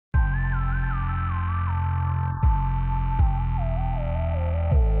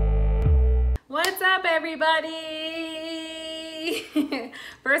What's up, everybody?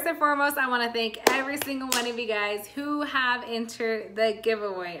 First and foremost, I want to thank every single one of you guys who have entered the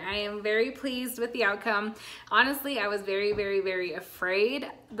giveaway. I am very pleased with the outcome. Honestly, I was very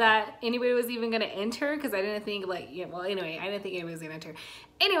afraid that anybody was even going to enter because I didn't think I didn't think anybody was going to enter.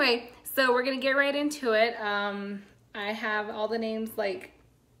 Anyway, so we're going to get right into it. I have all the names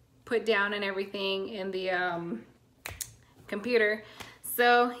put down and everything in the computer.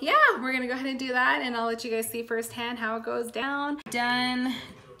 So yeah, we're gonna go ahead and do that, and I'll let you guys see firsthand how it goes down. Done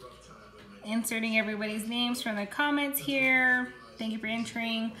inserting everybody's names from the comments here. Thank you for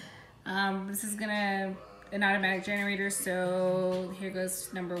entering. This is an automatic generator, so here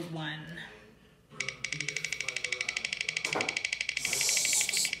goes number 1.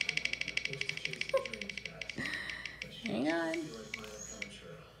 Hang on.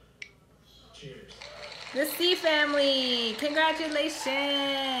 The C family,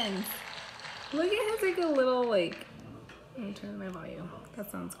 congratulations! Look, it has a little let me turn my volume. That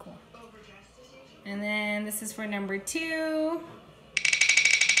sounds cool. And then this is for number 2.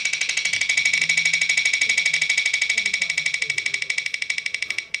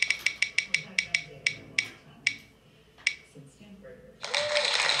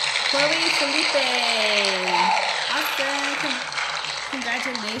 Chloe Felipe, awesome!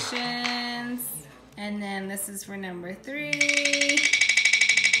 Congratulations! And then this is for number 3.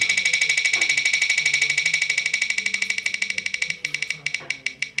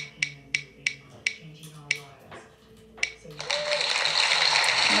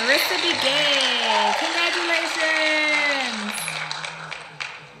 Marissa B. Gay, congratulations!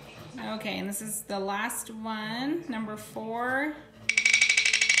 Okay, and this is the last one, number 4.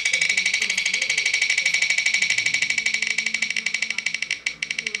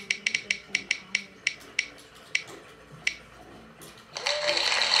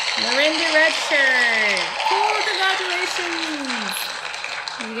 Miranda Redshirt. Cool, congratulations.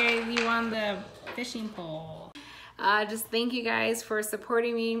 You won the fishing pole. Just thank you guys for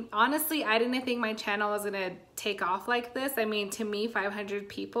supporting me. Honestly, I didn't think my channel was gonna take off like this. I mean, to me, 500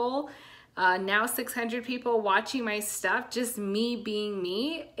 people, now 600 people watching my stuff, just me being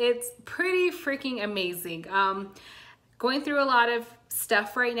me. It's pretty freaking amazing. Going through a lot of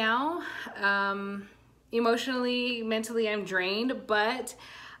stuff right now. Emotionally, mentally, I'm drained, but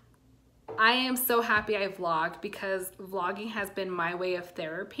I am so happy I vlogged because vlogging has been my way of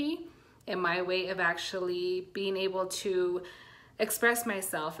therapy and my way of actually being able to express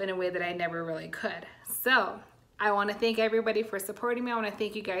myself in a way that I never really could. So I want to thank everybody for supporting me. I want to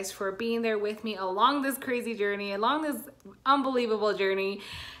thank you guys for being there with me along this crazy journey, along this unbelievable journey.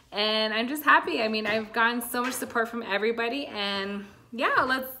 And I'm just happy. I mean, I've gotten so much support from everybody, and yeah,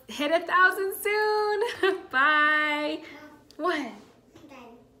 let's hit 1,000 soon. Bye. What?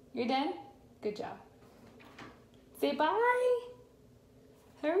 You're done? Good job. Say bye.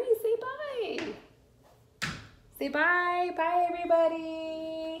 Hurry, say bye. Say bye. Bye,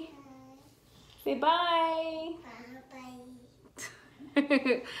 everybody. Say bye.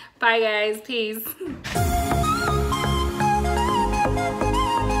 Bye. Bye, guys. Peace.